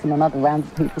compared to knocking on other random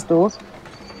people's doors.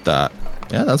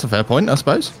 That's a fair point, I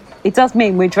suppose. It does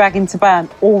mean we're dragging Taban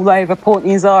all over Port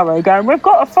Nizaro going, we've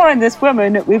got to find this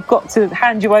woman that we've got to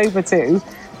hand you over to.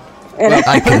 Well,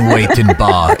 I can wait in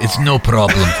bar. It's no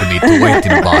problem for me to wait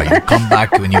in bar. You come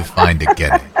back when you find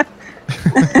Ikene.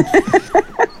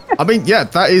 I mean,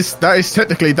 that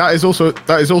is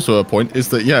also a point. Is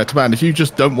that Taban? If you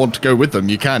just don't want to go with them,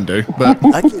 you can do. But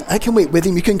I can wait with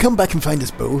him. You can come back and find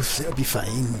us both. It'll be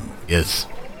fine. Yes.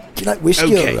 Do you like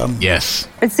whiskey or rum? Yes.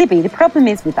 But Zibby, the problem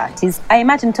is with that is I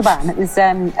imagine Taban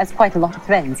has quite a lot of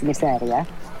friends in this area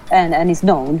and is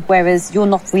known, whereas you're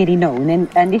not really known.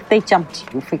 And if they jumped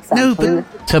you, for example...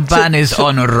 Taban is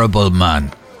honourable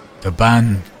man.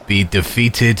 Taban be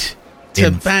defeated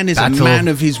Taban is battle. a man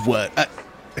of his word. A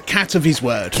cat of his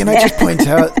word. Can I just point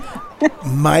out,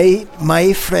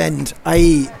 my friend,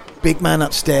 big man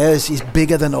upstairs, is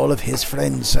bigger than all of his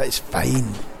friends, so it's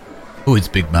fine. Who is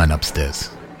big man upstairs?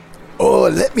 Oh,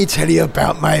 let me tell you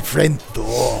about my friend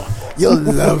Thor. You'll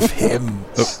love him.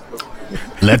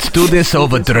 Let's do this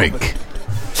over drink.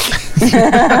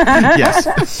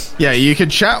 Yes. Yeah, you can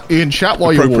chat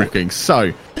while you're walking.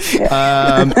 So,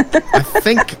 I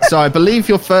think so. I believe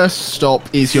your first stop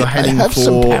is you're heading I have for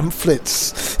some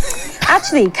pamphlets.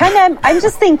 Actually, I'm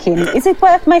just thinking, is it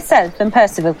worth myself and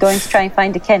Percival going to try and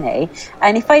find Ikene?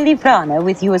 And if I leave Rana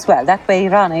with you as well, that way,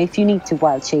 Rana, if you need to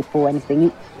wild shape or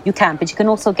anything, you can. But you can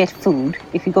also get food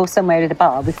if you go somewhere at a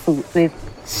bar with food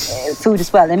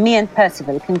as well. And me and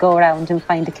Percival can go around and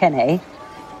find Ikene.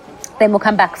 Then we'll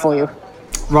come back for you.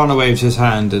 Rana waves his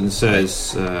hand and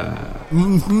says, Yeah.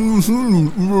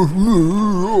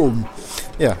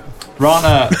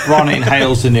 Rana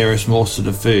inhales the nearest morsel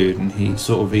of food, and he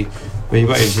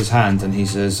waves his hand and he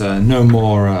says, no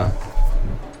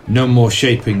more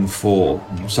shaping for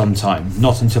some time,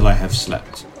 not until I have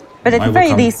slept. But at the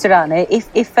very least, Rana,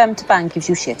 if Taban gives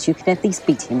you shit, you can at least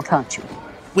beat him, can't you?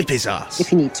 Whip his ass.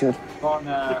 If you need to.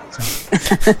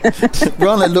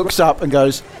 Rana looks up and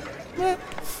goes,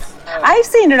 I've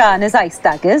seen Rana's ice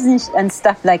daggers and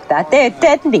stuff like that. They're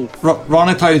deadly.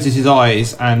 Rana closes his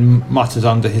eyes and mutters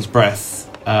under his breath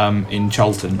in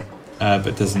Cholton,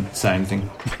 but doesn't say anything.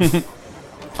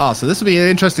 so this would be an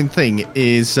interesting thing,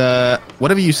 is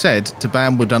whatever you said,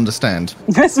 Taban would understand.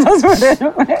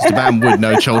 Taban would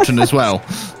know Cholton as well.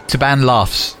 Taban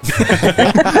laughs.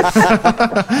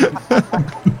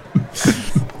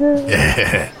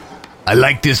 Yeah. I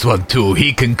like this one too.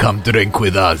 He can come drink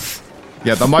with us.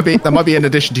 Yeah, that might be in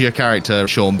addition to your character,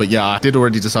 Sean. But yeah, I did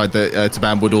already decide that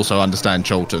Taban would also understand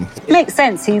Cholton. Makes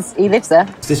sense. He lives there.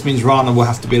 This means Rana will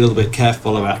have to be a little bit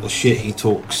careful about the shit he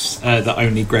talks that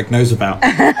only Greg knows about.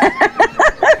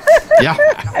 Yeah.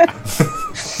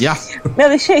 Yeah. No,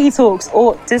 the shit he talks.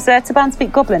 Or does Taban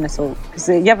speak Goblin at all? Because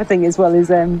the other thing as well is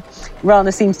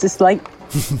Rana seems to slight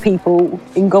people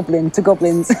in Goblin to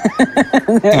goblins. You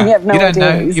have no you don't idea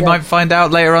know. You might find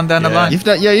out later on down the line.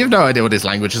 You've no idea what his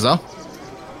languages are.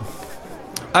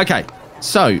 Okay,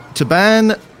 so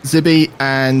Taban, Zibby,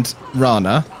 and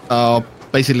Rana are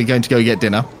basically going to go get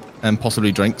dinner and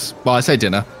possibly drinks. Well, I say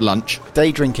dinner, lunch.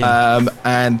 Day drinking.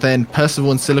 And then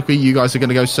Percival and Soliloquy, you guys are going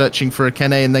to go searching for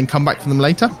Ikene and then come back for them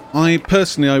later? I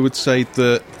would say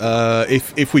that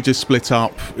if we just split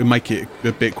up and make it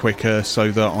a bit quicker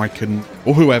so that I can,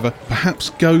 or whoever, perhaps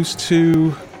goes to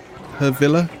her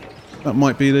villa. That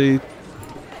might be the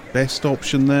best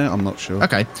option there. I'm not sure.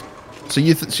 Okay. So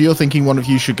you're thinking one of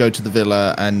you should go to the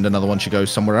villa and another one should go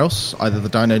somewhere else? Either the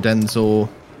Dino Dens or...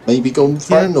 Maybe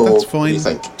Gunfront, or that's fine. What do you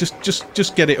think?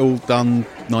 Just get it all done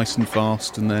nice and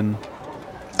fast, and then.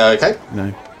 Okay.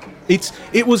 No, it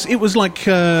was like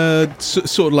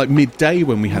sort of like midday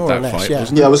when we had that fight. Yeah.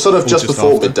 Wasn't it was sort of just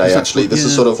before after. midday. Actually, this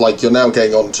is sort of like you're now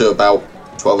getting on to about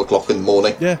 12 o'clock in the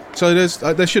morning. Yeah. So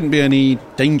there shouldn't be any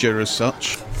danger as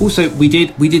such. Also, we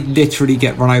did literally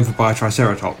get run over by a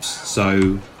Triceratops.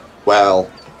 So. Well,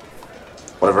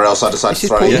 whatever else I decide to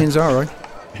throw. It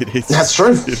is. That's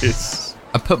true. It is.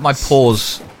 I put my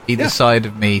paws either side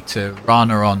of me to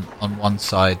Rana on one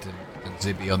side and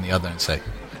Zibby on the other and say,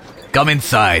 Come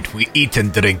inside. We eat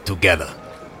and drink together.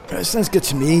 Sounds good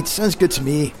to me. Sounds good to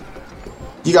me.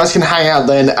 You guys can hang out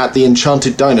then at the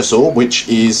Enchanted Dinosaur, which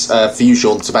is, for you,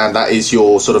 Sean Taban, that is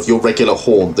your regular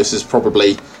haunt. This is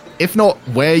probably... If not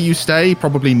where you stay,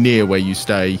 probably near where you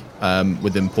stay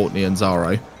within Port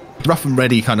Nyanzaro. Rough and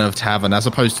Ready kind of tavern, as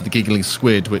opposed to the Giggling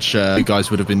Squid, which you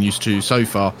guys would have been used to so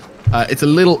far. It's a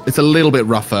little bit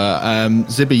rougher.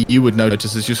 Zibby, you would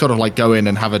notice as you sort of like go in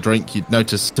and have a drink, you'd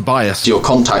notice Tobias. Your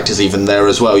contact is even there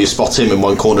as well. You spot him in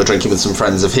one corner drinking with some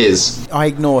friends of his. I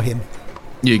ignore him.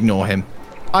 You ignore him.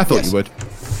 I thought you would.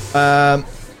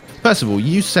 First of all,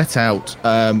 you set out,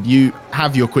 you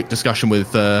have your quick discussion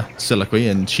with Soliloquy,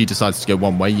 and she decides to go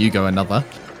one way, you go another.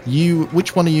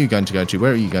 Which one are you going to go to?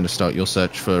 Where are you going to start your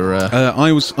search for...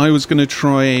 I was going to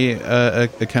try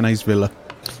Akene's Villa.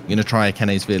 You're going to try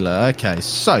Akene's Villa. Okay,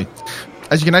 so,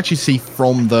 as you can actually see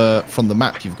from the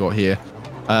map you've got here,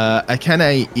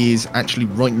 Akene is actually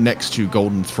right next to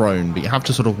Golden Throne, but you have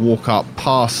to sort of walk up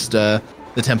past... the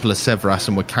Temple of Severas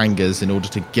and Wakangas in order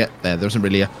to get there. There isn't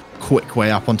really a quick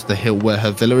way up onto the hill where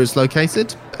her villa is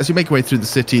located. As you make your way through the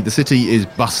city is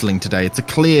bustling today. It's a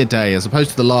clear day as opposed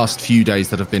to the last few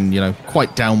days that have been,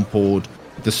 quite downpoured.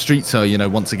 The streets are,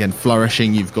 once again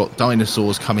flourishing. You've got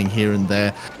dinosaurs coming here and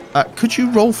there. Could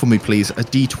you roll for me, please, a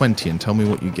D20 and tell me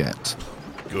what you get?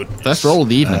 Good. First roll of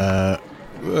the evening.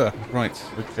 Right,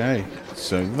 okay.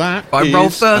 So that I roll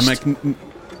first.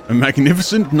 A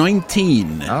magnificent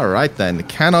 19. All right, then.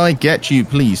 Can I get you,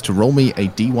 please, to roll me a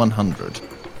D100?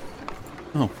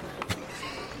 Oh.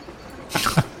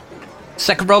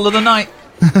 Second roll of the night.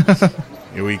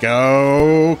 Here we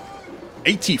go.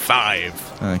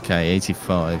 85. Okay,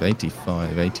 85.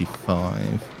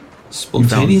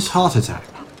 Spontaneous heart attack.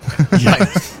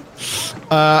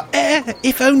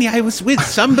 If only I was with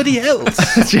somebody else.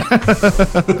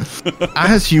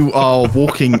 As you are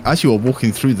walking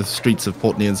through the streets of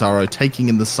Port Nyanzaro, taking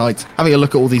in the sights, having a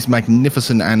look at all these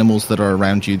magnificent animals that are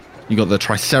around you. You got the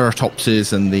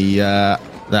Triceratopses and the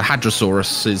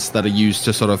Hadrosauruses that are used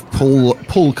to sort of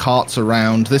pull carts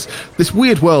around. This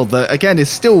weird world that again is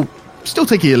still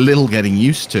taking a little getting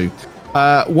used to.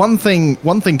 One thing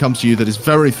comes to you that is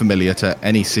very familiar to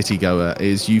any city goer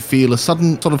is you feel a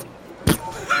sudden sort of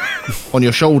on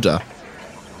your shoulder,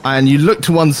 and you look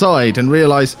to one side and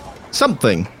realise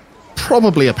something,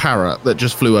 probably a parrot that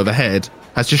just flew overhead,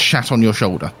 has just shat on your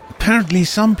shoulder. Apparently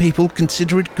some people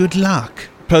consider it good luck.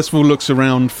 Percival looks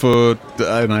around for,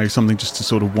 I don't know, something just to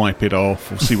sort of wipe it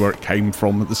off or see where it came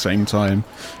from at the same time.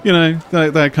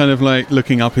 They're kind of like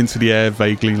looking up into the air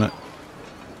vaguely like,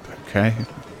 okay.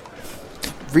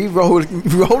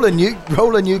 Roll a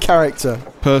new character.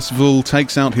 Percival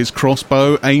takes out his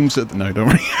crossbow, aims at... No, don't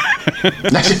worry.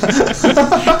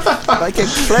 Like a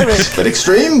cleric. Bit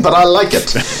extreme, but I like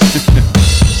it.